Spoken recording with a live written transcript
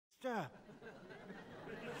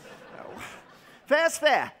fair's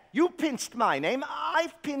fair. You pinched my name,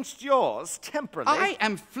 I've pinched yours temporarily. I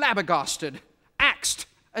am flabbergasted, axed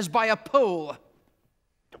as by a pole.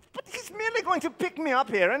 But he's merely going to pick me up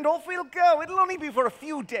here and off we'll go. It'll only be for a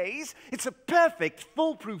few days. It's a perfect,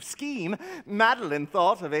 foolproof scheme. Madeline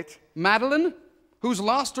thought of it. Madeline? Whose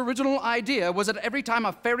last original idea was that every time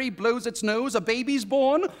a fairy blows its nose, a baby's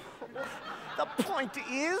born? The point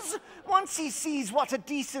is, once he sees what a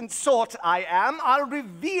decent sort I am, I'll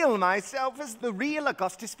reveal myself as the real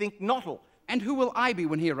Augustus Fink-Nottle. And who will I be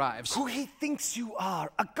when he arrives? Who he thinks you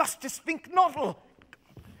are, Augustus Fink-Nottle.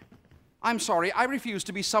 I'm sorry, I refuse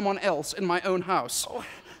to be someone else in my own house. Oh,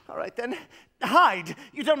 all right then. Hide.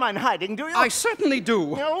 You don't mind hiding, do you? I certainly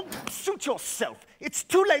do. No, suit yourself. It's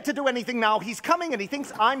too late to do anything now. He's coming and he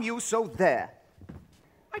thinks I'm you, so there.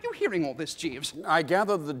 Are you hearing all this, Jeeves? I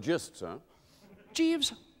gather the gist, sir.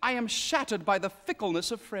 Jeeves, I am shattered by the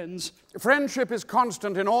fickleness of friends. Friendship is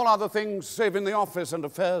constant in all other things save in the office and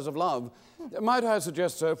affairs of love. Might I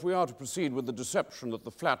suggest, sir, if we are to proceed with the deception that the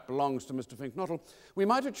flat belongs to Mr. Fink-Nottle, we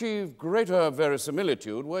might achieve greater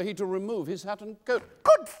verisimilitude were he to remove his hat and coat.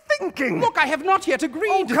 Good thinking! Look, I have not yet agreed.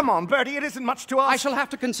 Oh, come on, Bertie, it isn't much to ask. I shall have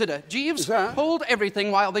to consider. Jeeves, Sir? hold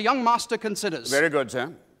everything while the young master considers. Very good,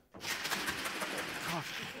 sir.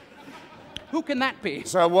 Who can that be?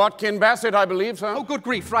 Sir Watkin Bassett, I believe, sir. Oh, good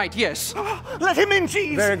grief, right, yes. Let him in,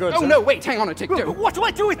 Jeeves! Very good, Oh, sir. no, wait, hang on a tick, do. What do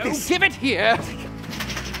I do with this? Give it here.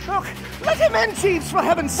 Look, let him in, Jeeves, for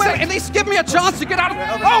heaven's Well, sake! at least give me a chance to get out of...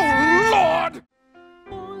 Oh, Lord!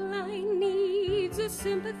 All I need's a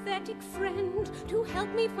sympathetic friend to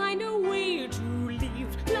help me find a way to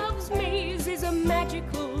leave. Love's maze is a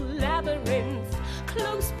magical labyrinth,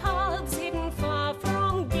 close paths hidden